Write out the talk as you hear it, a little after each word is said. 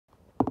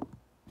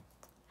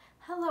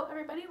Hello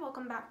everybody,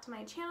 welcome back to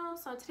my channel.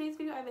 So in today's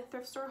video I have a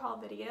thrift store haul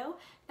video.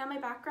 Now my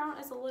background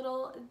is a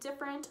little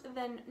different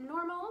than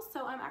normal,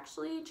 so I'm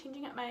actually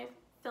changing up my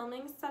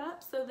filming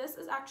setup. So this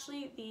is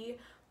actually the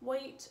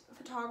white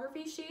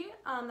photography sheet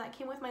that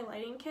came with my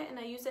lighting kit, and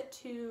I use it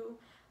to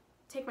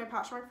take my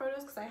Poshmark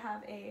photos because I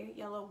have a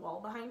yellow wall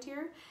behind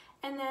here.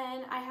 And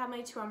then I have my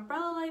two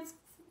umbrella lights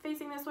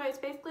facing this way. It's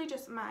basically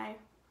just my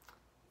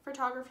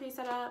photography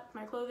setup,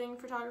 my clothing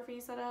photography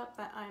setup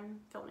that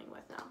I'm filming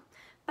with now.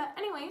 But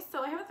anyway,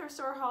 so I have a thrift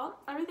store haul.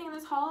 Everything in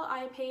this haul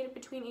I paid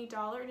between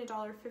 $1 and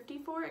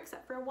 $1.50 for,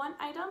 except for one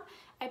item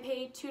I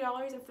paid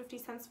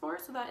 $2.50 for,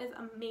 so that is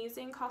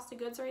amazing cost of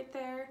goods right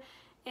there.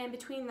 And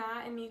between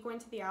that and me going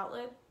to the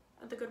outlet,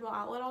 the Goodwill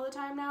outlet all the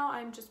time now,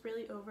 I'm just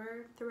really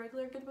over the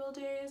regular Goodwill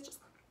days. Just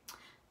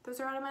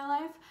those are out of my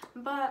life.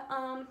 But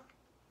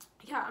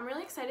yeah, I'm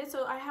really excited.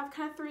 So I have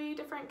kind of two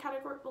different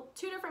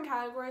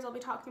categories I'll be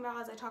talking about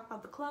as I talk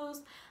about the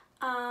clothes.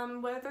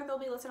 Whether they'll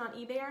be listed on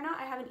eBay or not.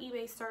 I have an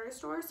eBay starter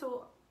store,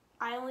 so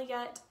I only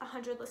get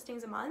 100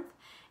 listings a month,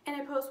 and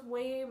I post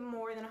way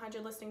more than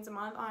 100 listings a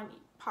month on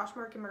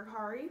Poshmark and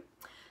Mercari.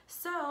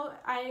 So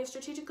I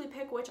strategically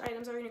pick which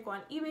items are going to go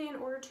on eBay in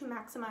order to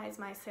maximize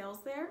my sales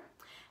there.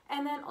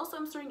 And then also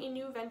I'm starting a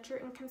new venture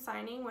in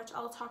consigning, which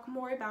I'll talk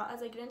more about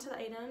as I get into the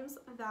items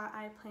that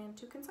I plan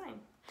to consign.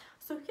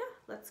 So yeah,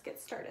 let's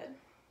get started.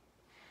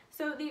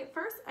 So the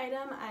first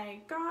item I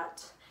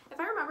got, if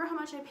I remember how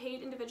much I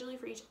paid individually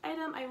for each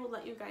item, I will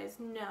let you guys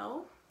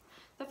know.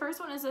 The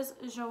first one is this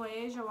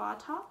Joie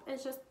top.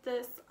 It's just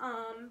this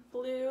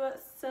blue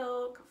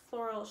silk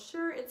floral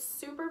shirt. It's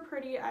super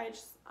pretty. I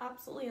just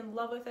absolutely in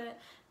love with it.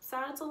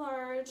 Sad it's a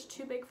large,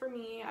 too big for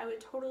me. I would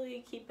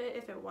totally keep it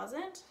if it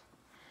wasn't.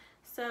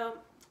 So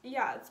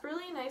yeah, it's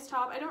really a nice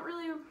top. I don't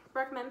really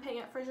recommend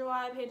paying up for Joie.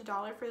 I paid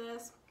 $1 for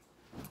this.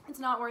 It's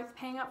not worth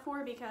paying up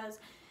for because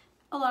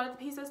a lot of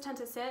the pieces tend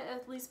to sit,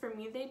 at least for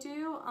me they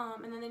do,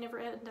 and then they never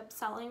end up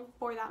selling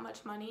for that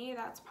much money.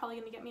 That's probably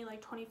going to get me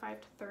like 25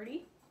 to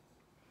 30.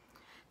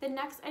 The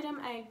next item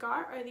I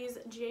got are these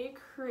J.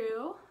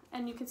 Crew,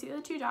 and you can see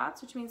the two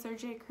dots, which means they're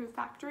J. Crew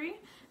Factory,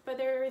 but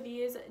they're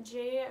these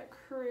J.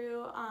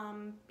 Crew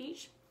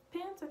beach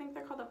pants. I think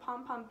they're called the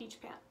pom-pom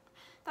beach pant.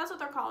 That's what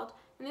they're called,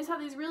 and these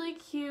have these really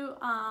cute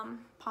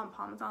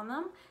pom-poms on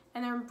them,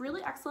 and they're in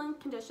really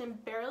excellent condition,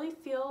 barely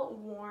feel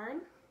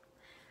worn.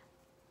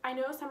 I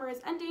know summer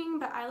is ending,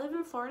 but I live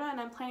in Florida and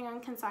I'm planning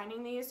on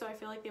consigning these, so I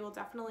feel like they will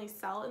definitely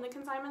sell in the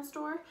consignment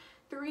store.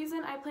 The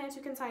reason I plan to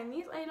consign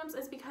these items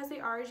is because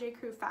they are a J.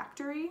 Crew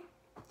Factory.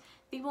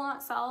 They will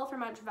not sell for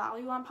much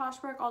value on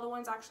Poshmark. All the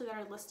ones actually that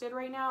are listed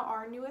right now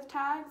are new with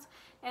tags,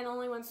 and the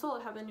only ones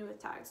sold have been new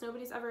with tags.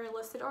 Nobody's ever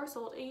listed or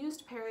sold a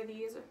used pair of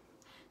these.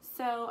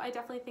 So I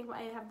definitely think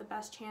I have the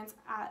best chance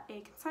at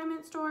a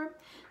consignment store.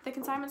 The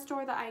consignment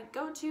store that I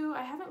go to,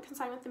 I haven't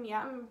consigned with them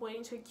yet. I'm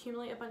waiting to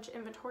accumulate a bunch of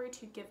inventory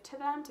to give to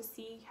them to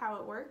see how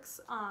it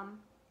works.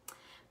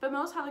 But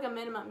most have like a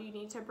minimum you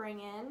need to bring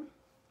in.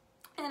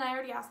 And I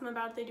already asked them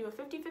about it. They do a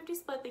 50-50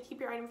 split. They keep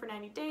your item for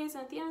 90 days.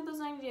 And at the end of those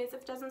 90 days,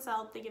 if it doesn't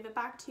sell, they give it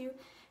back to you.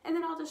 And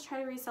then I'll just try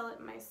to resell it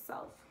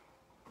myself.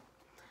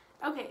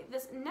 Okay,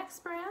 this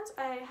next brand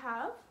I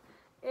have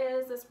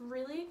is this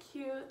really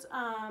cute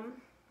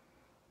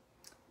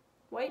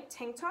white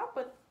tank top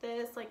with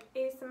this like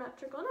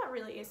asymmetrical, not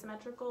really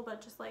asymmetrical,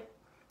 but just like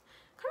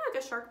kind of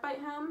like a shark bite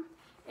hem.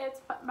 It's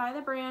by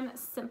the brand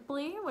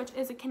Simply, which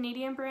is a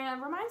Canadian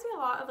brand. It reminds me a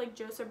lot of like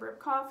Joseph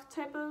Ribkoff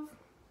type of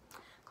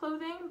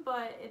clothing,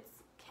 but it's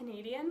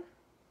Canadian.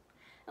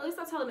 At least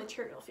that's how the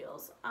material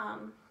feels.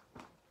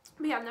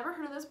 But yeah, I've never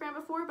heard of this brand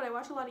before, but I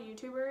watch a lot of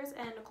YouTubers,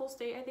 and Nicole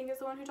State I think is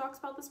the one who talks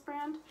about this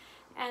brand.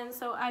 And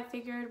so I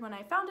figured when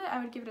I found it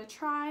I would give it a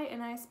try,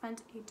 and I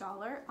spent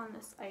 $1 on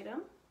this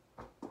item.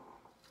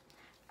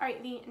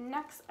 Alright, the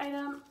next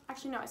item,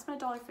 actually no, I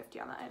spent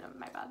 $1.50 on that item,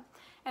 my bad.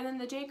 And then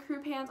the J.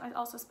 Crew pants I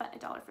also spent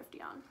 $1.50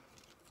 on.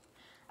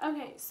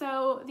 Okay,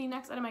 so the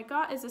next item I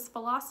got is this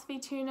Philosophy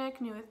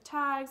tunic, new with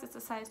tags. It's a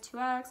size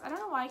 2X. I don't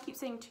know why I keep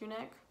saying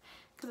tunic,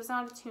 because it's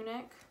not a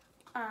tunic.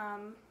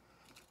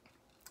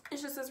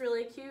 It's just this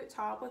really cute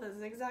top with a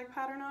zigzag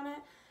pattern on it.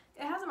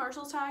 It has a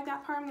Marshall's tag.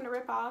 That part I'm going to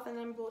rip off, and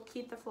then we'll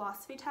keep the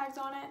Philosophy tags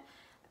on it.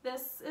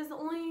 This is the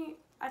only...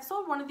 I've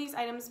sold one of these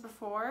items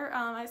before.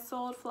 I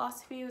sold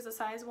Philosophy, it was a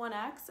size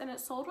 1X, and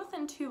it sold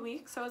within 2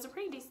 weeks, so it was a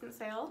pretty decent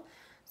sale.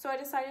 So I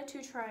decided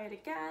to try it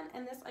again,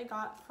 and this I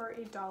got for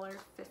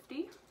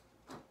 $1.50.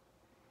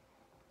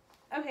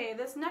 Okay,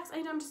 this next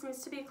item just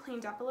needs to be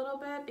cleaned up a little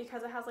bit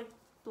because it has like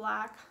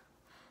black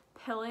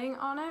pilling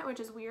on it, which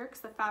is weird because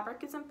the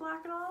fabric isn't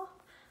black at all.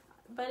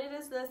 But it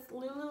is this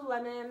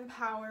Lululemon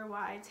Power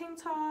Wide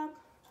tank top.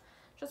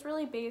 Just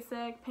really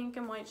basic, pink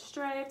and white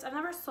stripes. I've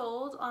never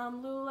sold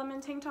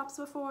Lululemon tank tops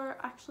before.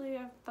 Actually,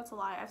 that's a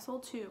lie. I've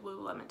sold 2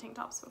 Lululemon tank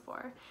tops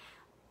before.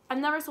 I've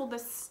never sold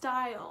this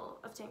style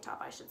of tank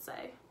top, I should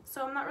say.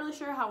 So I'm not really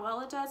sure how well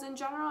it does. In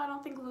general, I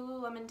don't think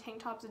Lululemon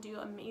tank tops do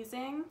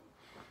amazing.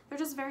 They're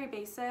just very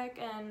basic,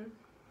 and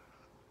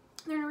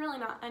they're really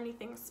not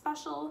anything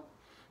special.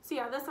 So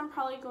yeah, this I'm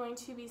probably going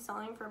to be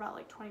selling for about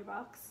like 20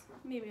 bucks,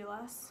 maybe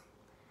less.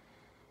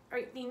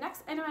 Alright, the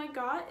next item I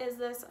got is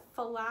this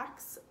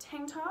Flax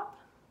tank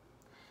top.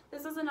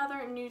 This is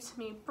another new to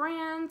me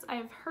brand.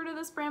 I've heard of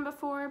this brand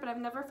before, but I've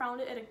never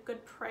found it at a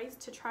good price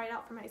to try it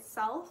out for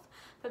myself.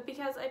 But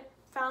because I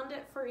found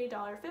it for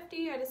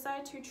 $1.50, I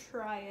decided to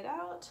try it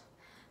out.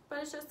 But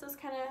it's just this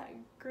kind of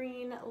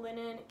green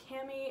linen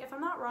cami. If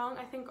I'm not wrong,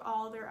 I think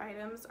all their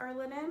items are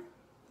linen.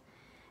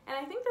 And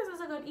I think this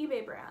is a good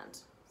eBay brand,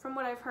 from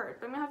what I've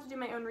heard. But I'm going to have to do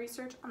my own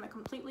research on the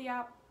Completely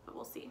app, but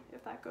we'll see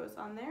if that goes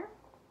on there.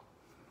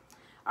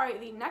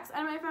 Alright, the next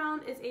item I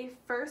found is a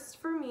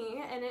first for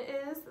me, and it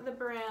is the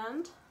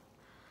brand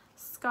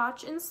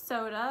Scotch and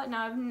Soda.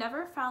 Now, I've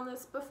never found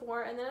this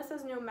before, and then it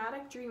says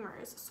Nomadic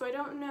Dreamers, so I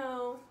don't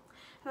know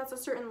if that's a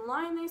certain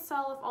line they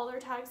sell, if all their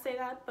tags say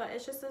that, but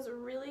it's just this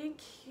really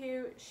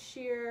cute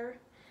sheer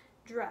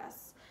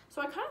dress.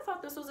 So I kind of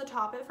thought this was a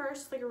top at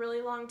first, like a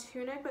really long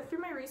tunic, but through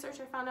my research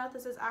I found out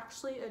this is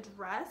actually a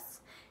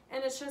dress,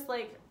 and it's just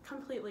like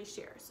completely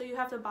sheer. So you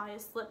have to buy a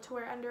slip to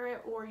wear under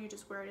it, or you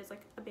just wear it as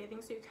like a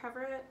bathing suit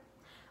cover it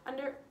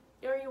under,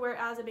 or you wear it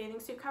as a bathing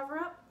suit cover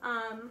up.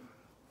 And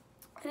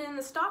in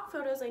the stock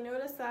photos I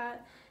noticed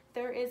that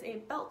there is a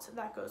belt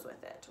that goes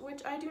with it,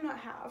 which I do not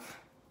have.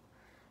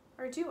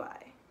 Or do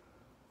I?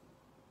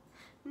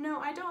 No,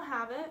 I don't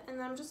have it,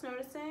 and I'm just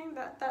noticing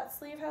that that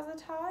sleeve has a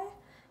tie,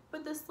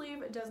 but this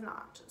sleeve does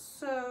not.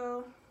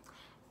 So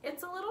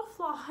it's a little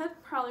flawed,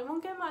 probably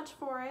won't get much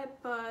for it,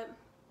 but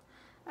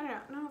I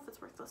don't know if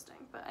it's worth listing,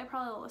 but I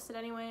probably will list it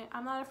anyway.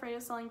 I'm not afraid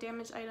of selling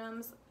damaged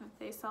items.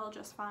 They sell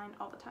just fine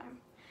all the time.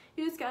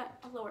 You just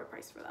get a lower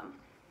price for them.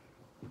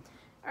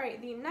 Alright,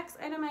 the next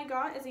item I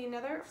got is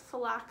another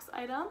Flax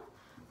item.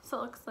 So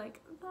it looks like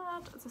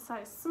that. It's a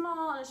size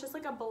small, and it's just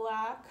like a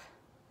black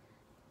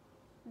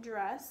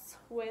dress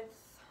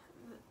with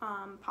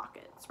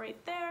pockets right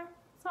there.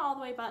 It's not all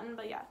the way buttoned,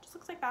 but yeah, it just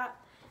looks like that.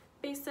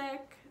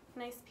 Basic,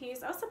 nice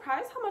piece. I was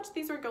surprised how much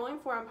these were going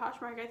for on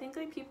Poshmark. I think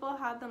like people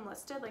had them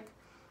listed like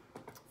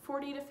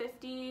 40 to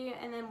 50,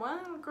 and then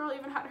one girl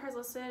even had hers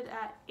listed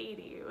at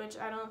 80, which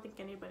I don't think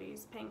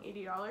anybody's paying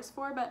 $80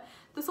 for, but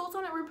the solds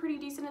on it were pretty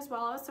decent as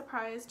well. I was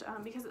surprised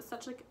because it's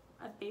such like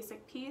a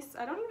basic piece.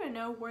 I don't even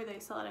know where they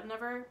sell it. I've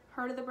never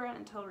heard of the brand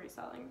until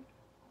reselling.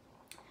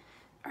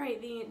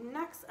 Alright, the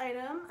next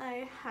item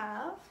I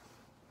have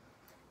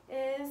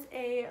is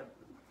a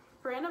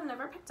brand I've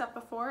never picked up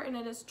before, and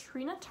it is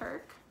Trina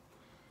Turk.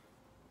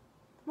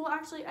 Well,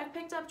 actually, I've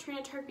picked up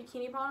Trina Turk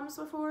bikini bottoms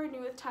before,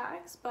 new with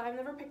tags, but I've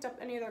never picked up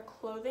any of their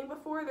clothing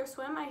before. Their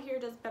swim, I hear,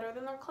 does better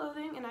than their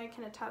clothing, and I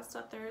can attest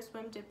that their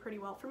swim did pretty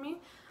well for me.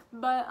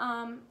 But,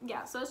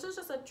 yeah, so this is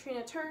just a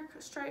Trina Turk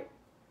stripe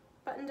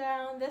button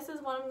down. This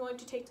is one I'm going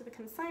to take to the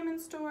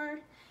consignment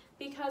store,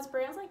 because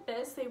brands like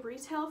this, they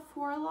retail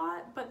for a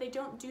lot, but they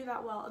don't do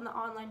that well in the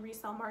online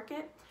resale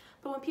market.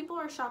 But when people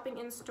are shopping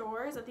in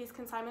stores, at these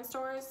consignment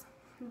stores,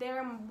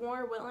 they're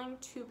more willing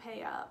to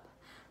pay up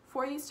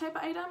for these type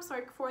of items,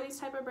 like for these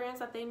type of brands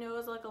that they know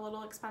is like a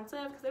little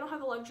expensive, because they don't have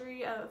the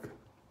luxury of,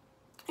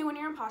 and when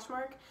you're in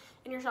Poshmark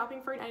and you're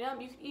shopping for an item,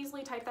 you can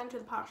easily type that into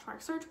the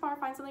Poshmark search bar,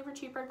 find something for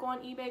cheaper, go on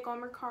eBay, go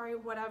on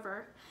Mercari,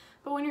 whatever.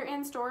 But when you're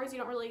in stores, you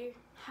don't really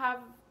have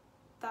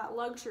that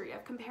luxury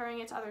of comparing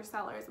it to other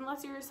sellers,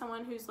 unless you're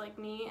someone who's like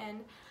me and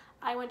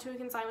I went to a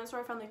consignment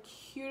store, I found the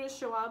cutest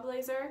Schwab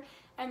blazer,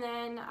 and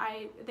then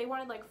they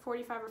wanted like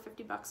 45 or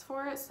 50 bucks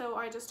for it, so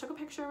I just took a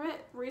picture of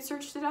it,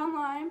 researched it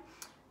online,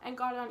 and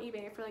got it on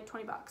eBay for like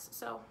 20 bucks.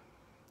 So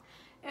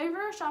if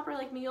you're a shopper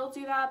like me, you'll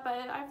do that, but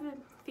I have the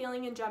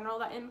feeling in general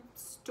that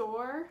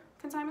in-store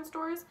consignment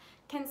stores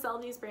can sell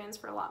these brands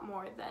for a lot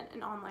more than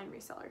an online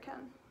reseller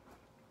can.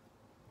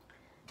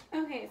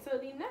 Okay, so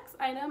the next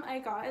item I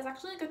got is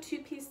actually like a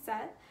two-piece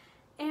set,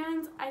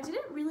 and I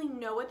didn't really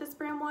know what this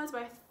brand was,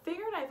 but I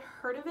figured I've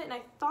heard of it and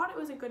I thought it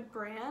was a good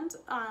brand.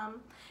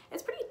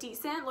 It's pretty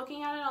decent.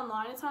 Looking at it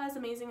online, it's not as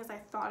amazing as I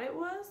thought it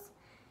was.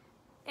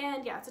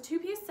 And yeah, it's a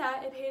two-piece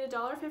set. I paid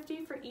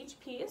 $1.50 for each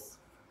piece,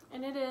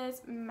 and it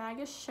is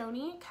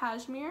Magashoni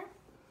cashmere.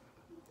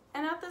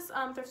 And at this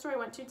thrift store I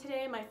went to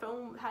today, my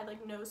phone had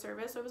like no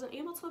service, so I wasn't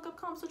able to look up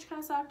comps, which kind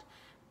of sucked.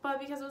 But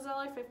because it was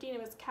 $1.50 and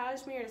it was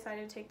cashmere, I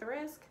decided to take the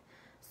risk.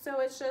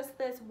 So it's just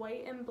this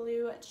white and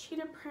blue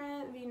cheetah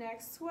print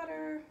V-neck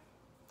sweater,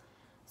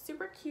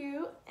 super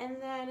cute, and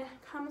then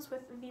comes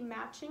with the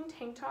matching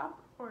tank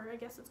top, or I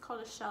guess it's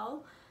called a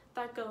shell,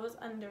 that goes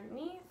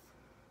underneath.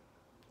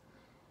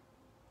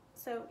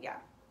 So yeah,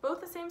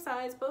 both the same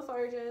size, both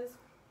larges,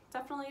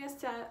 definitely a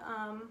set.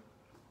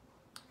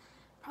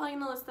 Probably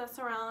gonna list this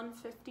around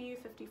 $50,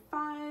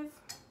 $55.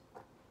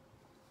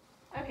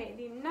 Okay,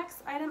 the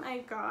next item I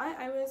got,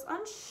 I was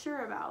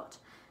unsure about,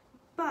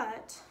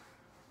 but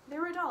they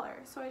were $1,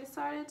 so I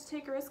decided to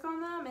take a risk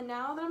on them, and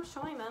now that I'm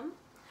showing them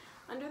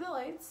under the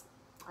lights,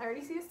 I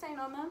already see a stain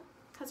on them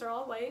because they're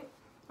all white,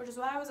 which is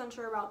why I was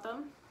unsure about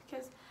them.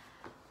 Because,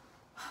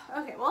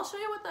 okay, well, I'll show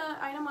you what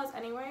the item was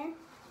anyway,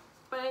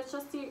 but it's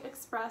just the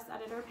Express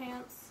Editor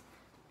pants,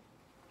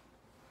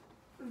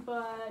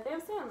 but they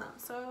have stain on them,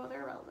 so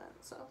they're irrelevant,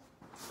 so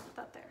put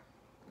that there.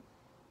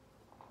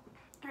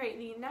 Alright,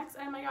 the next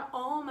item I got,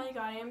 oh my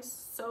god, I am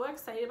so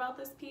excited about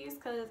this piece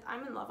because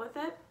I'm in love with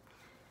it.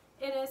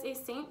 It is a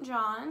St.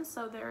 John,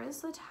 so there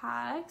is the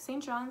tag,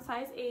 St. John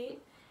size 8.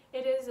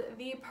 It is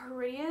the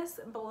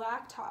prettiest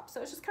black top.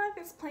 So it's just kind of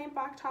like this plain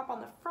black top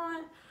on the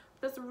front,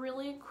 this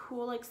really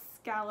cool like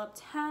scalloped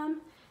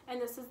hem,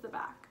 and this is the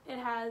back. It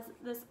has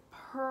this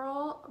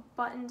pearl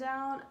button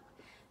down.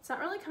 It's not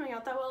really coming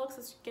out that well because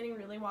it's getting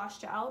really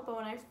washed out, but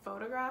when I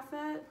photograph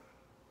it,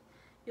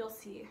 you'll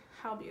see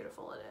how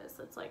beautiful it is.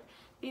 It's like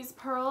these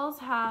pearls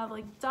have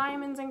like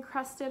diamonds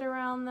encrusted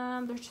around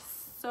them. They're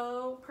just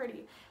so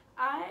pretty.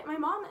 My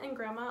mom and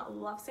grandma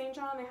love St.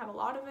 John. They have a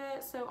lot of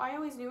it, so I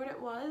always knew what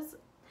it was.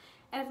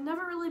 And I've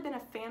never really been a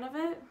fan of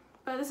it,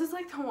 but this is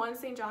like the one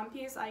St. John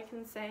piece I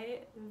can say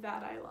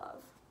that I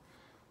love.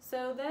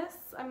 So this,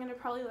 I'm going to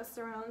probably list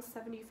around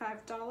 $75.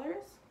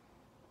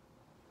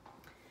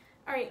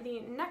 Alright,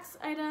 the next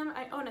item,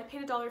 and I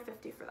paid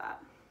 $1.50 for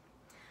that.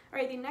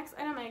 Alright, the next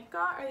item I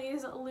got are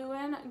these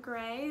Lewin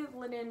Gray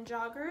linen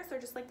joggers. They're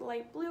just like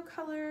light blue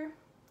color.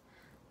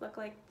 Look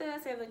like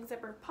this. They have like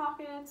zippered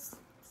pockets,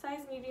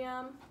 size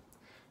medium.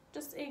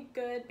 Just a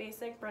good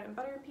basic bread and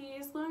butter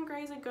piece. Lewin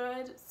Gray is a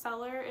good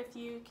seller if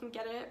you can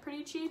get it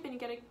pretty cheap and you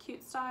get a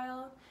cute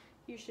style.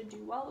 You should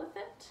do well with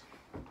it.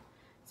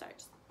 Sorry.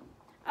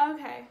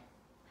 Okay.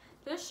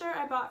 This shirt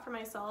I bought for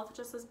myself. It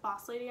just says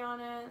Boss Lady on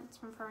it. It's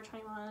from Forever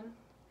 21.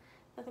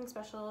 Nothing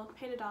special.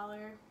 Paid $1.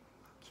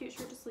 Cute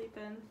shirt to sleep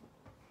in.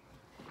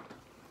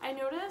 I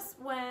noticed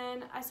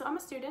when so I'm a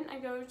student. I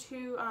go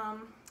to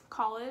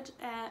college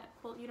at,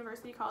 well,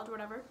 university, college,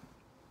 whatever.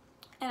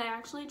 And I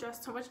actually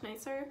dress so much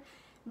nicer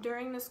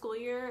during the school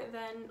year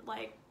than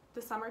like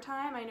the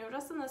summertime. I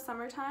noticed in the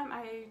summertime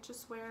I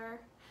just wear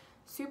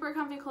super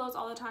comfy clothes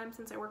all the time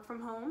since I work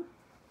from home.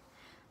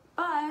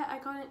 But I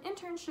got an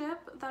internship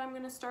that I'm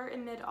going to start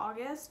in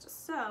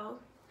mid-August, so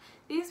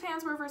these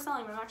pants were for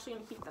selling, but I'm actually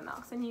going to keep them out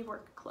because I need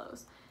work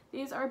clothes.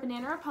 These are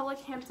Banana Republic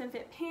Hampton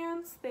Fit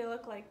pants. They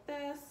look like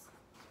this.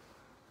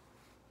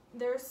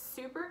 They're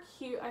super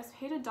cute. I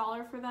paid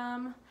 $1 for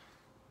them.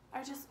 Oh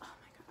my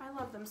god, I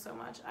love them so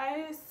much.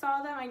 I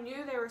saw them, I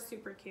knew they were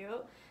super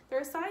cute. They're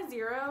a size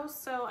 0,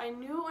 so I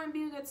knew it wouldn't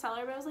be a good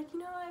seller, but I was like, you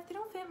know what, if they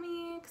don't fit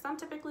me, because I'm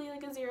typically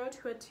like a 0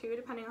 to a 2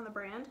 depending on the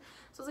brand.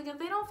 So I was like, if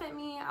they don't fit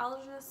me, I'll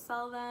just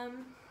sell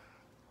them.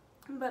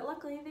 But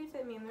luckily they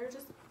fit me and they're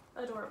just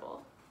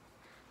adorable.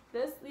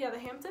 The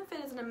Hampton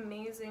Fit is an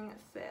amazing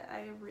fit.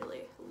 I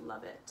really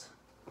love it.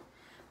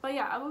 But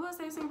yeah, what was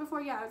I saying before?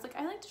 Yeah, I was like,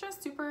 I like to dress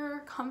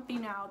super comfy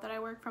now that I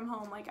work from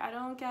home. Like, I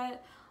don't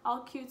get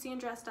all cutesy and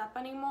dressed up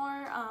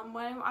anymore.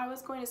 When I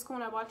was going to school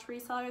and I watched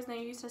resellers and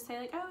they used to say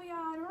like, oh yeah,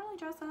 I don't really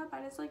dress up.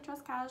 I just like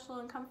dress casual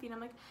and comfy. And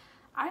I'm like,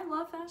 I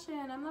love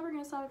fashion. I'm never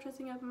going to stop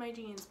dressing up in my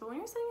jeans. But when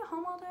you're sitting at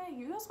home all day,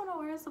 you just want to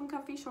wear some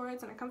comfy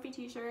shorts and a comfy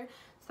t-shirt.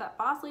 So that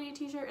Boss Lady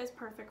t-shirt is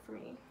perfect for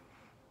me.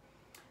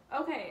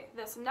 Okay,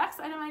 this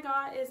next item I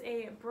got is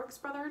a Brooks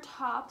Brother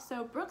top.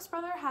 So Brooks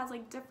Brother has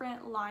like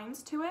different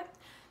lines to it.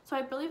 So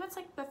I believe it's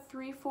like the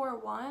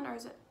 341, or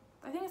is it?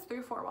 I think it's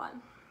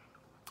 341.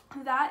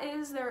 That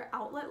is their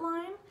outlet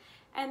line.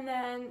 And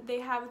then they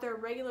have their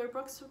regular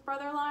Brooks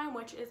Brother line,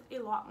 which is a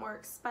lot more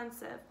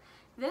expensive.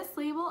 This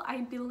label,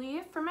 I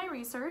believe from my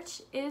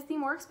research, is the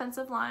more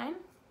expensive line.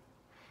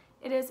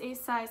 It is a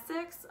size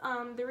 6.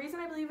 The reason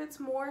I believe it's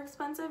more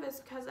expensive is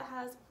because it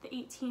has the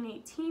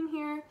 1818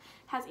 here. It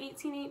has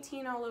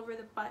 1818 all over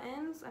the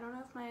buttons. I don't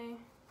know if my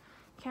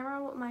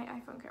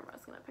iPhone camera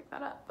is going to pick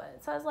that up, but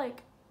it says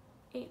like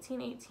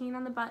 1818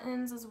 on the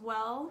buttons as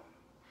well.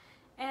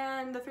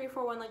 And the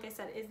 341, like I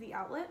said, is the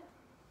outlet.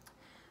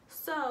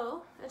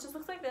 So it just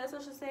looks like this.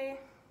 It's just a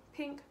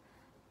pink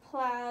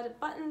plaid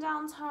button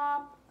down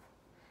top.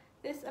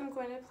 This I'm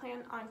going to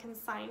plan on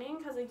consigning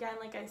because, again,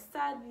 like I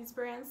said, these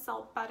brands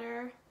sell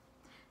better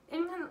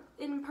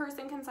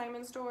in-person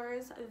consignment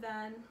stores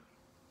than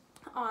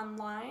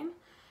online.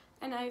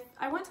 And I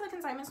went to the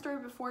consignment store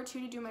before too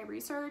to do my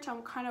research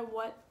on kind of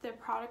what the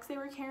products they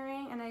were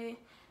carrying, and I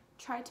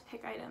tried to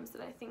pick items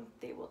that I think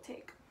they will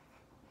take.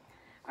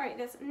 Alright,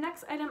 this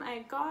next item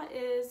I got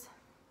is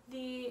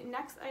the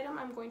next item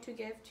I'm going to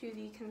give to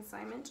the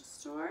consignment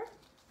store.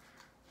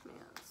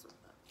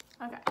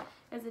 Okay,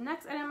 is the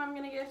next item I'm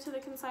going to give to the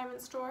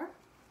consignment store.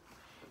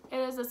 It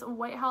is this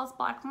White House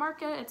Black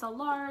Market. It's a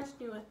large,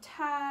 new with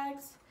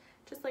tags,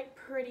 just like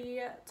pretty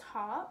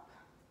top.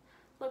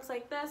 Looks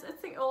like this.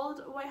 It's the old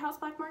White House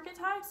Black Market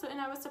tag. So,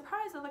 and I was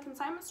surprised at the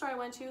consignment store I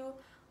went to,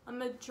 a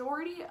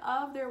majority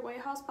of their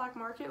White House Black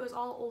Market was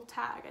all old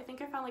tag. I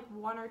think I found like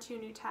 1 or 2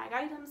 new tag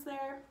items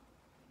there.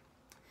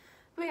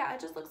 But yeah,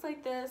 it just looks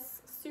like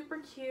this. Super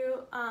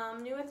cute.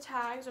 New with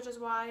tags, which is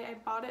why I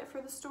bought it for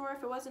the store.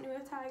 If it wasn't new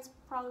with tags,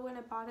 probably wouldn't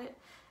have bought it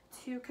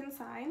to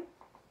consign.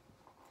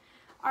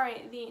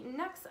 Alright, the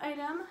next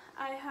item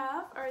I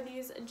have are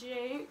these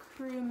J.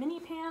 Crew mini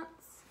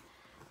pants.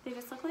 They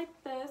just look like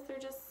this. They're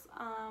just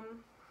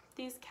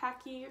these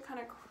khaki kind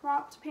of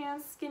cropped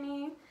pants,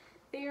 skinny.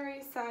 They are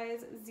a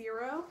size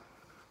 0.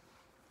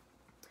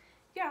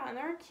 Yeah, and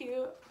they're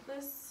cute.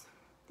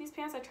 These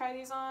pants, I tried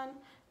these on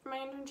for my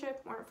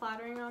internship, weren't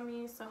flattering on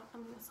me, so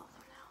I'm gonna sell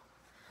them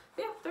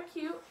But yeah, they're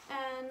cute,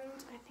 and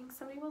I think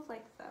somebody will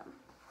like them.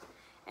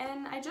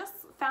 And I just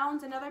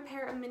found another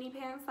pair of mini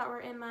pants that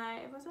were in my,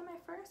 was it my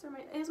first or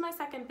it was my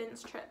second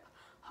bins trip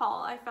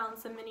haul. I found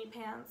some mini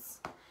pants.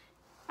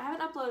 I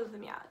haven't uploaded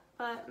them yet,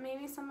 but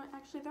maybe some,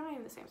 actually they're not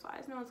even the same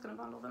size. No one's gonna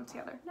bundle them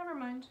together. Never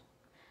mind.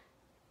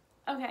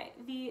 Okay,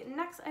 the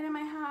next item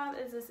I have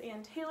is this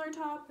Ann Taylor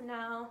top.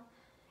 Now,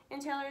 Ann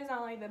Taylor is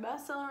not like the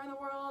best seller in the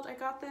world. I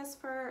got this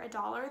for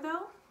 $1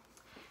 though.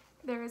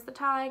 There's the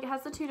tag, it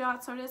has the 2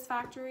 dots, so it is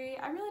factory.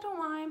 I really don't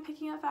mind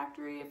picking up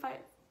factory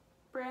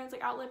brands,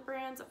 like outlet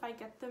brands, if I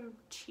get them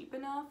cheap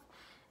enough.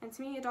 And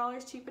to me, $1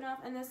 is cheap enough.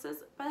 And this is,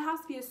 but it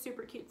has to be a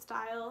super cute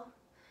style.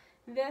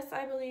 This,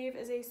 I believe,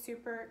 is a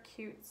super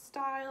cute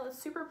style.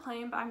 It's super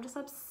plain, but I'm just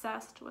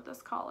obsessed with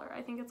this collar.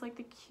 I think it's like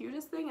the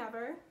cutest thing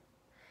ever.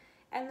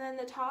 And then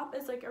the top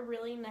is like a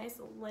really nice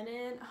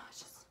linen. Oh, it's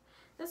just,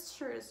 this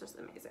shirt is just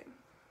amazing.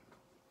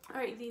 All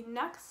right, the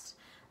next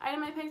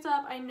item I picked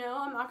up, I know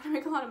I'm not gonna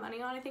make a lot of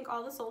money on. I think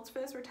all the solds for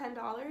this were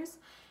 $10.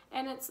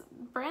 And it's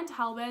brand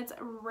Talbots.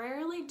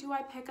 Rarely do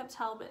I pick up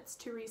Talbots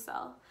to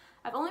resell.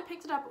 I've only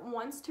picked it up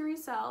once to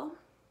resell,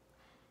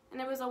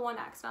 and it was a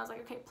 1X. And I was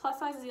like, okay, plus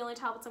size is the only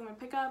Talbots I'm gonna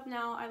pick up.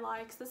 Now I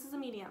lied, because this is a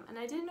medium, and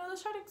I didn't know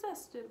this shirt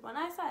existed when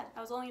I said I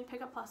was only gonna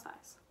pick up plus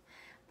size.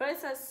 But it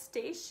says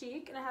stay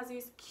chic, and it has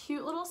these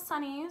cute little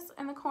sunnies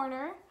in the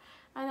corner.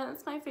 And then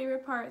it's my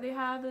favorite part. They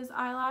have those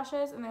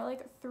eyelashes, and they're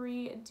like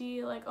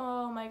 3D, like,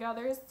 oh my god,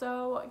 they're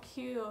so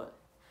cute.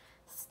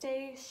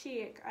 Stay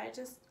chic.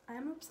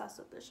 I'm obsessed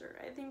with this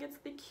shirt. I think it's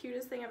the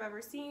cutest thing I've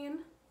ever seen.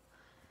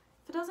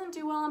 If it doesn't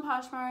do well on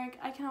Poshmark,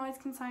 I can always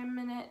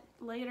consignment it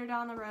later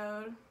down the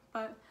road,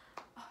 but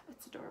oh,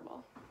 it's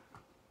adorable.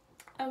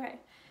 Okay,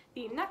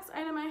 the next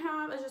item I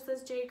have is just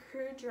this J.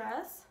 Crew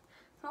dress.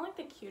 It's not like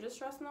the cutest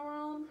dress in the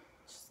world.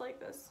 It's just like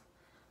this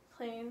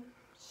plain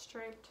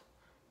striped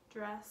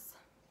dress,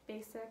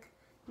 basic,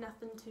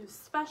 nothing too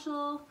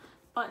special,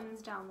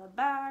 buttons down the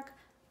back.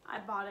 I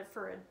bought it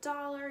for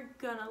 $1,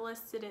 gonna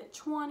list it at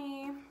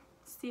 $20,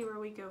 see where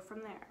we go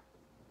from there.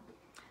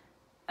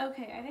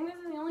 Okay, I think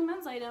this is the only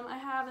men's item I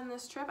have in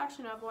this trip.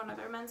 Actually, no, I have one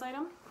other men's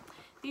item.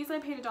 These I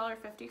paid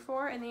 $1.50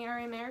 for, and they are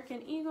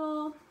American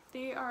Eagle.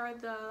 They are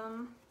the,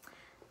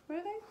 what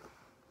are they?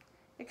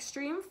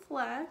 Extreme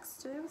Flex.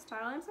 Do they have a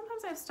style name?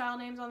 Sometimes they have style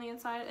names on the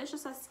inside. It's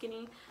just as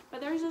skinny. But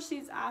there's just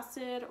these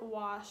acid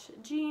wash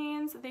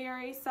jeans. They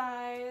are a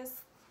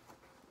size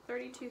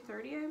 32-30,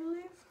 I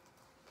believe.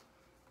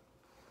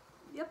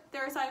 Yep,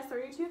 they're a size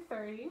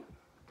 32-30.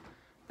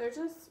 They're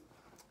just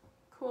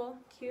cool,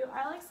 cute.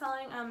 I like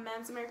selling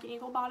men's American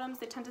Eagle bottoms.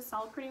 They tend to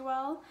sell pretty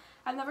well.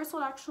 I've never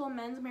sold actual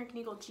men's American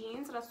Eagle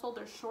jeans, but I've sold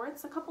their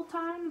shorts a couple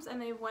times,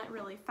 and they went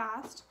really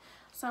fast.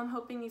 So I'm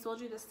hoping these will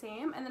do the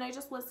same. And then I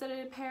just listed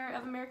a pair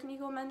of American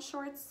Eagle men's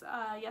shorts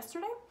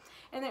yesterday,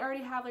 and they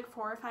already have like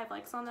 4 or 5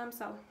 likes on them,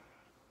 so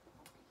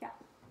yeah.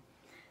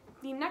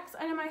 The next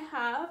item I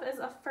have is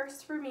a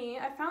first for me.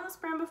 I found this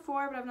brand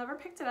before, but I've never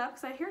picked it up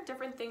because I hear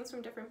different things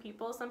from different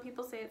people. Some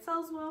people say it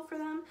sells well for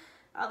them,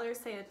 others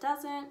say it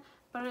doesn't,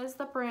 but it is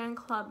the brand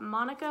Club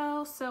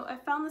Monaco. So I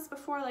found this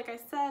before, like I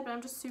said, but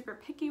I'm just super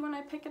picky when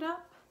I pick it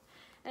up.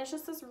 And it's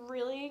just this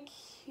really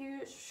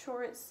cute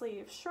short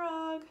sleeve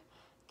shrug,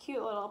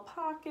 cute little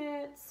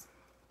pockets.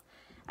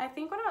 I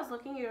think when I was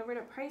looking it over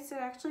to price it,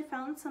 I actually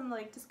found some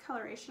like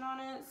discoloration on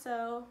it,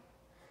 so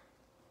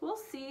we'll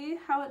see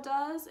how it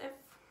does. If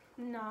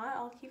not,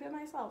 I'll keep it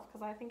myself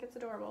because I think it's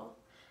adorable.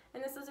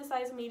 And this is a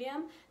size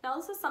medium. Now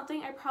this is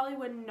something I probably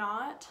would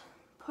not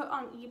put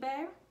on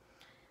eBay,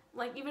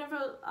 like even if it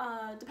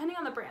was, depending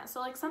on the brand. So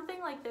like something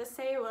like this,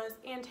 say it was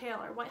Ann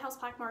Taylor, White House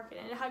Black Market,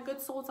 and it had good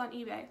solds on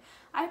eBay.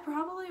 I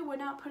probably would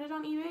not put it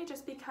on eBay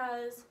just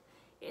because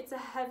it's a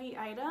heavy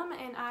item,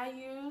 and I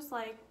use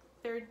like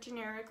their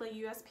generic like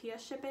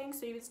USPS shipping.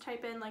 So you just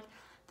type in like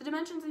the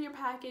dimensions of your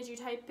package, you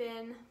type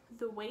in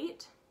the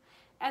weight,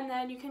 and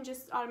then you can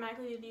just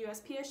automatically do the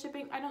USPS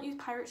shipping. I don't use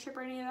pirate ship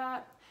or any of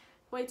that.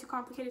 Way too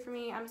complicated for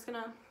me. I'm just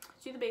gonna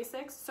do the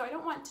basics. So I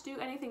don't want to do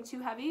anything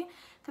too heavy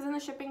because then the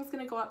shipping is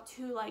gonna go up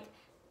to like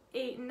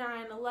 $8,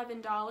 $9,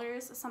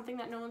 $11, something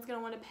that no one's gonna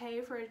want to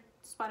pay for a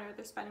sweater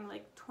they're spending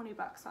like 20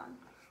 bucks on.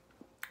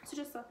 So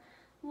just a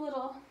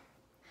little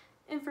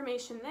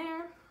information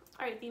there.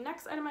 All right, the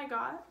next item I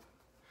got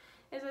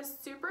is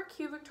a super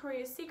cute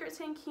Victoria's Secret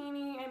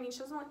tankini. I mean, she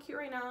doesn't look cute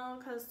right now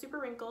because it's super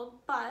wrinkled,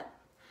 but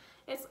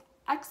it's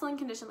excellent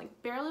condition,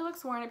 like barely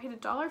looks worn. I paid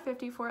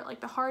 $1.50 for it. Like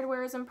the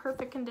hardware is in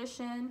perfect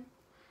condition.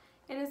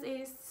 It is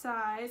a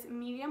size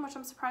medium, which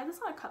I'm surprised it's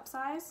not a cup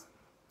size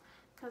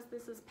because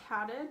this is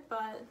padded,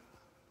 but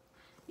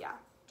yeah,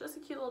 just a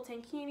cute little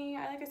tankini.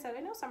 Like I said,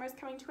 I know summer's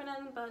coming to an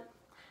end, but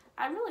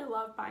I really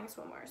love buying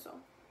swimwear, so.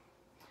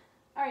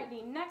 All right,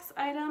 the next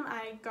item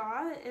I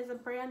got is a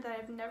brand that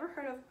I've never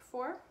heard of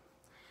before.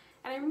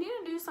 And I need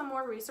to do some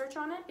more research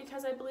on it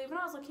because I believe when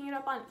I was looking it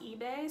up on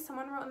eBay,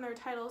 someone wrote in their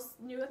titles,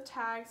 new with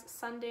tags,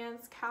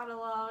 Sundance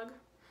catalog,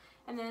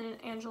 and then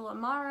Angela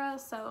Mara.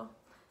 So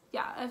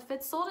yeah, if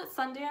it's sold at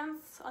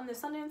Sundance, on the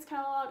Sundance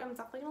catalog, I'm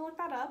definitely gonna look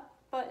that up.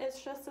 But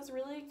it's just this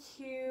really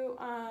cute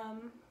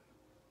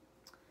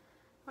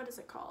what is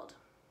it called?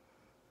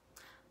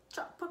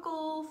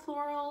 Tropical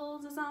floral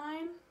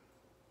design.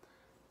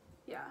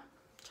 Yeah,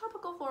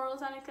 tropical floral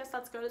design, I guess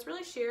that's good. It's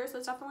really sheer, so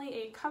it's definitely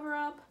a cover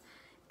up.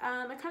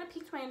 It kind of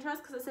piqued my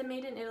interest because it said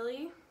made in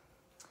Italy.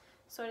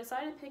 So I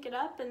decided to pick it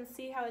up and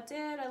see how it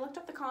did. I looked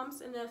up the comps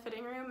in the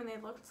fitting room and they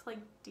looked like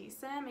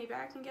decent. Maybe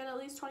I can get at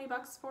least 20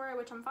 bucks for it,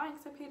 which I'm fine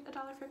because I paid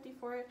 $1.50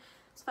 for it.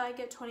 So if I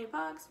get 20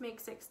 bucks, make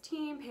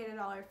 16, paid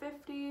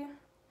 $1.50,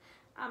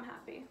 I'm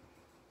happy.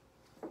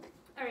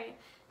 Alright,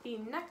 the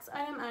next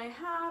item I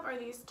have are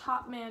these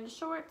Topman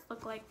shorts.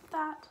 Look like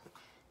that.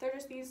 They're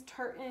just these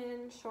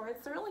tartan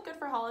shorts. They're really good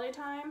for holiday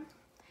time.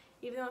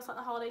 Even though it's not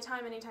the holiday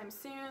time anytime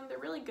soon, they're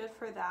really good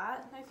for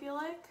that, I feel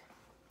like.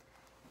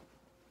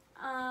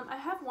 I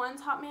have one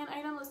Topman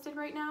item listed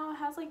right now. It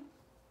has like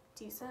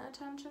decent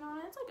attention on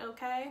it. It's like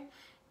okay,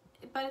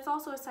 but it's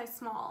also a size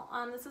small.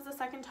 This is the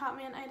second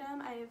Topman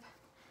item I've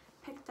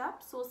picked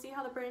up, so we'll see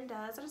how the brand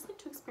does. I just like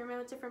to experiment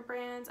with different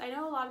brands. I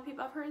know a lot of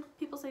people, I've heard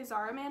people say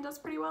Zara Man does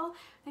pretty well.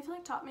 I feel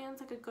like Topman's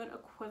like a good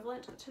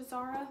equivalent to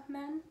Zara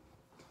Men.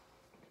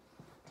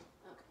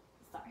 Okay,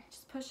 sorry,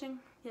 just pushing.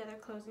 Yeah, they're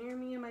closed near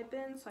me in my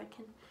bin so I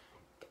can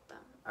get them.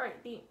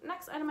 Alright, the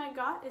next item I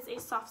got is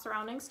a soft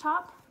surroundings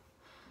top.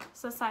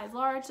 So size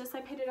large. This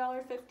I paid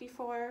 $1.50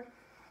 for.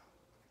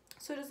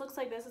 So it just looks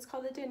like this. It's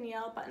called the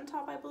Danielle button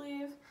top, I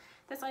believe.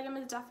 This item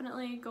is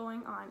definitely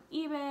going on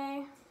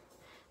eBay.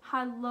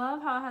 I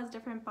love how it has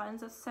different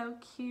buttons. It's so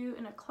cute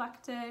and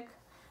eclectic.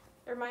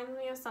 It reminds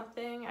me of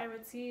something I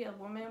would see a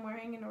woman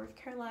wearing in North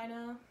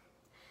Carolina.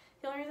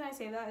 The only reason I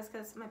say that is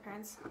because my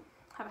parents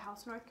have a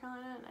house in North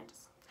Carolina and I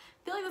just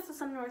feel like this is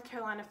some North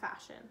Carolina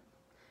fashion.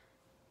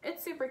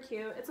 It's super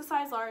cute. It's a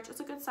size large. It's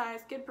a good size,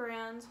 good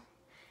brand.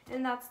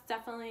 And that's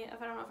definitely,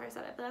 I don't know if I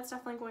said it, but that's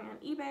definitely going on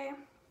eBay.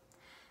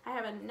 I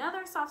have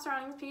another soft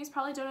surroundings piece,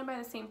 probably donated by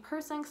the same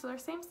person because they're the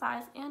same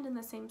size and in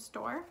the same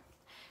store.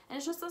 And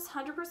it's just this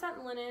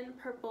 100% linen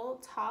purple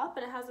top,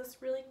 and it has this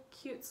really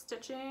cute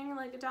stitching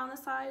like down the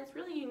side. It's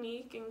really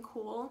unique and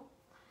cool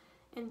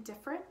and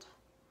different.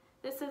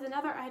 This is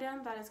another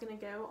item that is going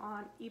to go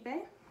on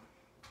eBay.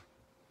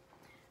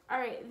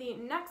 Alright, the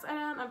next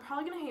item, I'm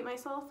probably going to hate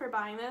myself for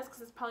buying this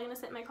because it's probably going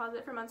to sit in my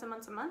closet for months and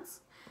months and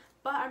months.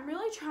 But I'm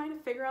really trying to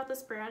figure out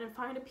this brand and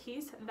find a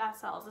piece that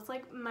sells. It's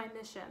like my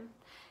mission.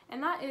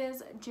 And that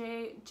is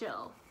J.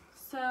 Jill.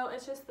 So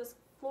it's just this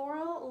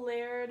floral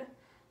layered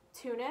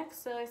tunic.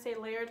 So I say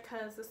layered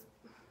because this,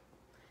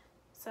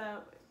 so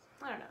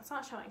I don't know, it's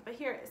not showing. But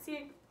here, see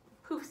it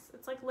poofs,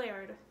 it's like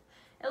layered.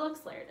 It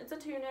looks layered. It's a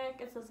tunic.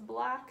 It's this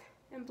black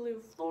and blue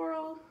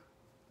floral.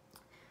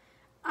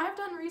 I've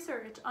done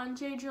research on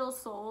J. Jill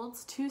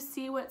solds to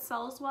see what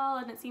sells well,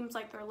 and it seems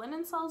like their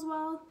linen sells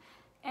well.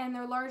 And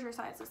their larger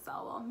sizes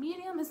sell well.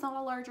 Medium is not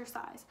a larger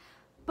size,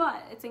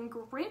 but it's in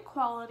great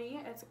quality.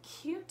 It's a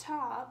cute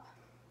top.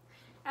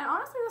 And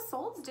honestly, the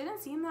solds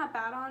didn't seem that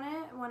bad on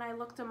it when I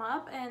looked them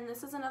up. And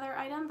this is another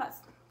item that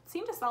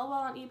seemed to sell well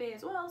on eBay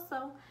as well.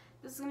 So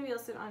this is going to be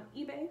listed on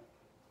eBay.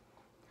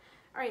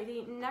 Alright,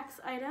 the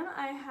next item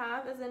I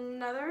have is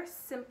another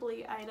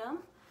Simply item.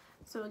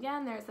 So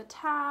again, there's a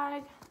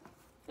tag.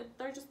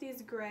 They're just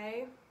these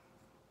gray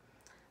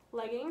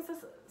leggings.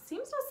 This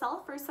seems to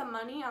sell for some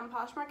money on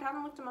Poshmark. I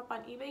haven't looked them up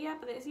on eBay yet,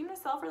 but they seem to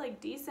sell for like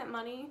decent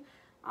money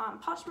on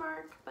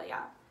Poshmark. But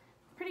yeah,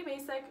 pretty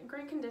basic,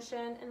 great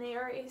condition, and they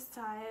are a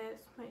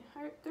size,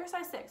 they're a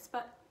size 6,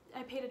 but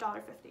I paid $1.50,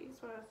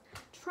 is what I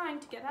was trying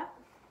to get at.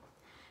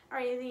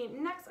 Alright, the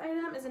next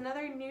item is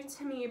another new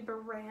to me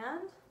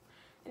brand,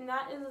 and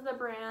that is the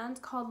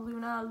brand called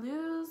Luna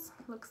Luz.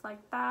 Looks like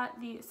that.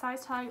 The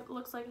size tag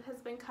looks like it has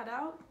been cut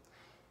out.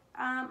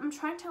 I'm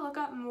trying to look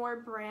up more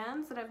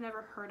brands that I've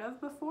never heard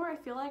of before. I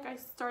feel like I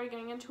started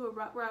getting into a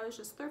rut where I was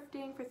just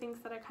thrifting for things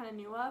that I kind of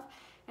knew of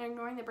and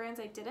ignoring the brands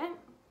I didn't.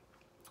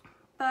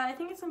 But I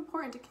think it's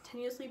important to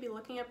continuously be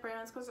looking at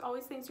brands because there's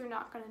always things you're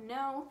not going to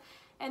know.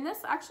 And this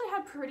actually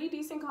had pretty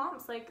decent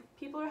comps. Like,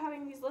 people are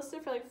having these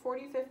listed for like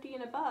 40, 50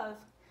 and above.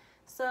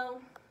 So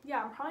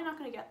yeah, I'm probably not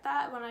going to get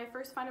that. When I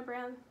first find a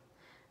brand,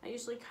 I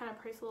usually kind of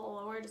price a little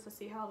lower just to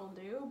see how it'll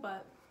do.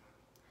 But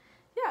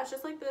yeah, it's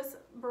just like this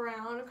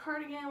brown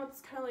cardigan with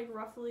this kind of like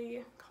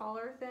ruffly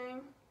collar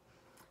thing.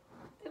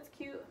 It's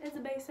cute. It's a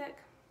basic.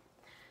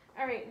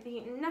 Alright,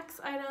 the next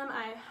item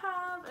I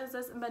have is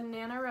this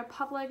Banana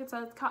Republic. It's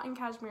a cotton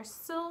cashmere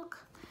silk.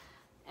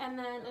 And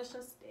then it's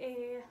just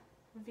a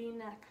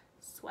V-neck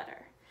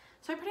sweater.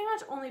 So I pretty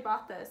much only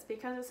bought this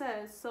because it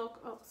says silk,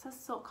 oh, it says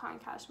silk cotton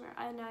cashmere.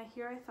 And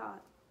here I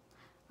thought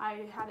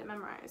I had it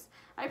memorized.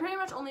 I pretty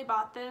much only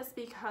bought this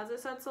because it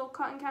said silk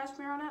cotton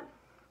cashmere on it.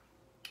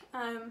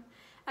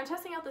 I'm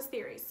testing out this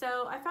theory.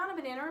 So I found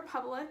a Banana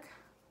Republic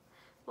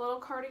little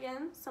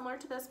cardigan similar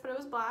to this, but it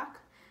was black,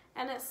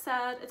 and it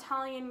said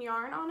Italian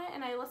yarn on it,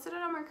 and I listed it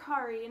on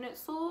Mercari, and it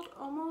sold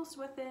almost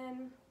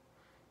within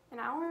an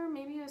hour,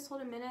 maybe it was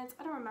sold in minutes,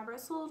 I don't remember.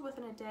 It sold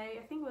within a day,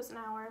 I think it was an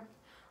hour,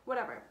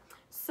 whatever.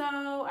 So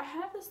I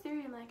have this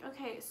theory, I'm like,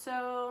 okay,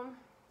 so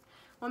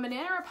when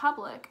Banana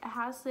Republic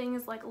has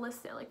things like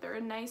listed, like there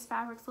are nice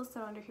fabrics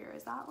listed under here,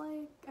 is that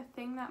like a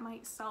thing that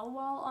might sell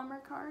well on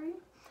Mercari?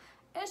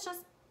 It's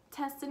just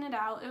testing it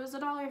out. It was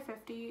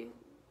 $1.50.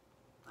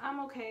 I'm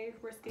okay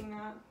risking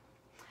that.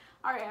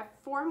 Alright, I have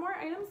 4 more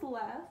items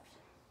left.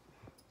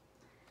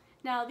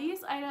 Now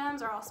these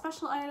items are all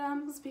special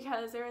items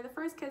because they're the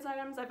first kids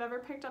items I've ever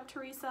picked up to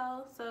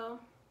resell, so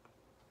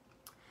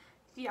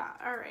yeah,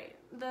 alright.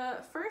 The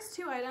first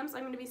 2 items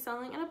I'm going to be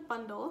selling in a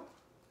bundle.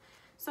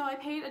 So I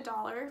paid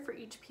 $1 for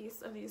each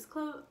piece of these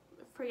clothes.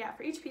 For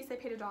each piece I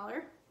paid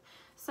 $1.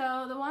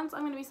 So the ones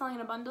I'm going to be selling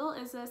in a bundle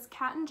is this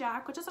Cat and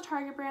Jack, which is a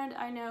Target brand.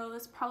 I know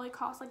this probably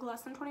costs like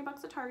less than 20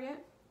 bucks at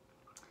Target.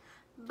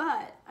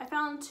 But I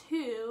found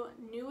 2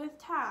 new with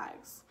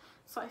tags.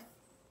 So I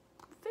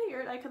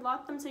figured I could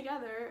lot them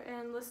together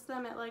and list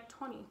them at like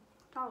 $20.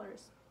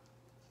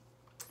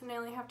 And I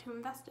only have 2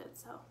 invested,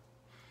 so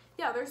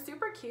yeah, they're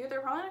super cute.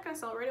 They're probably not going to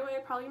sell right away.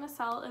 They're probably going to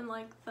sell in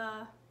like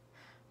the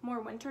more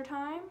winter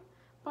time.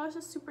 But it's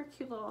just super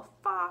cute little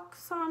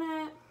fox on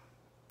it.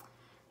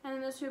 And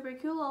then the super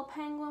cute little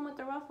penguin with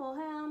the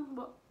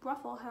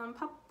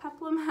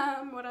peplum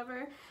hem, whatever.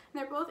 And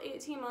they're both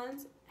 18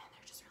 months, and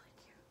they're just really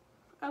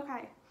cute.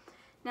 Okay,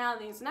 now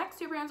these next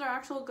 2 brands are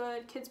actual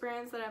good kids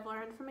brands that I've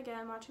learned from,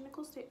 again, watching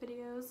Nicole State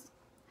videos.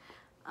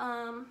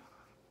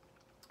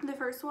 The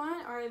first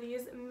one are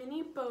these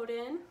mini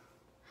Bowden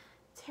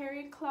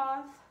terry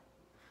cloth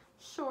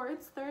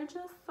shorts. They're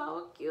just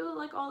so cute,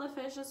 like all the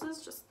fish. They're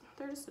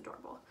just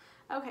adorable.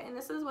 Okay, and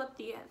this is what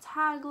the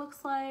tag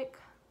looks like.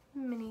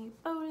 Mini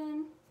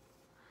Bowden,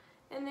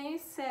 and they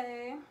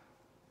say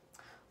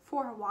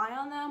 4Y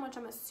on them, which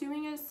I'm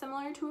assuming is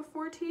similar to a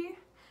 4T.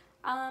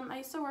 I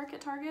used to work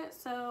at Target,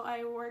 so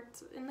I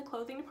worked in the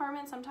clothing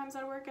department. Sometimes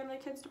I work in the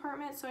kids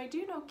department, so I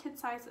do know kid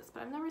sizes,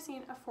 but I've never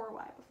seen a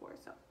 4Y before.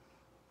 So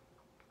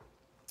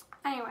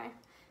anyway,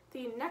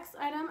 the next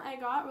item I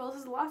got, well, this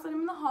is the last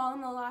item in the haul,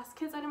 and the last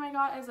kids item I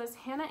got is this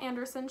Hannah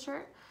Anderson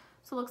shirt.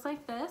 So it looks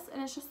like this,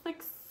 and it's just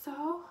like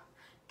so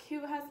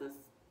cute. It has this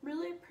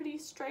really pretty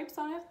stripes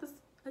on it. This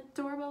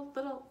adorable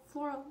little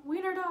floral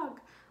wiener dog.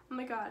 Oh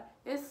my god,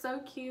 it's so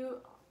cute.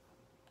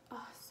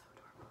 Oh, so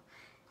adorable.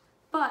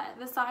 But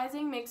the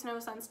sizing makes no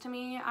sense to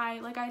me.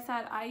 Like I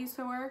said, I used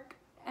to work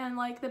in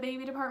like the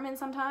baby department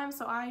sometimes,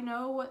 so I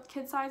know what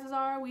kid sizes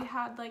are. We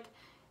had like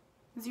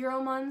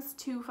 0 months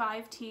to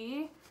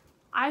 5T.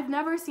 I've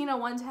never seen a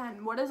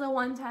 110. What is a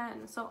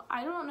 110? So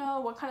I don't know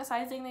what kind of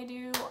sizing they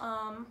do.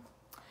 I'm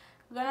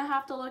gonna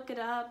have to look it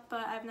up,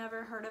 but I've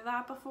never heard of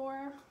that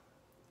before.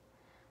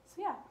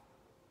 So yeah,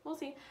 we'll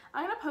see.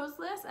 I'm gonna post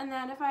this, and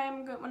then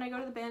when I go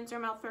to the bins or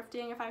I'm out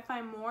thrifting, if I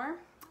find more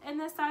in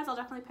this size, I'll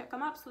definitely pick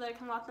them up so that I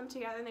can lot them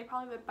together, and they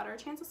probably have a better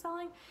chance of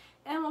selling,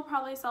 and we'll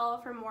probably sell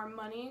for more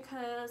money,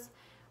 because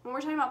when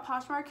we're talking about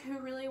Poshmark, who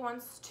really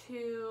wants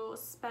to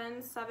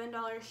spend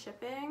 $7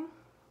 shipping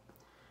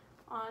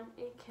on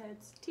a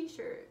kid's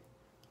t-shirt?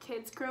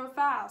 Kids grow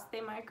fast. They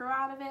might grow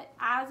out of it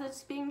as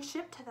it's being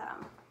shipped to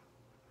them.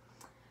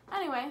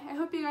 Anyway, I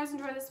hope you guys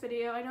enjoyed this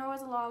video. I know it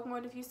was a long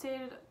one. If you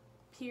stayed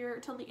here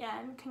till the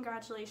end,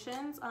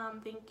 congratulations.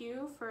 Thank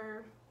you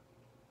for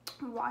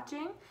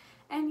watching,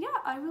 and yeah,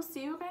 I will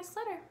see you guys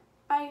later.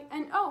 Bye.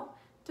 And oh,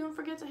 don't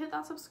forget to hit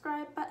that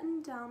subscribe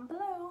button down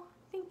below.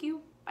 Thank you.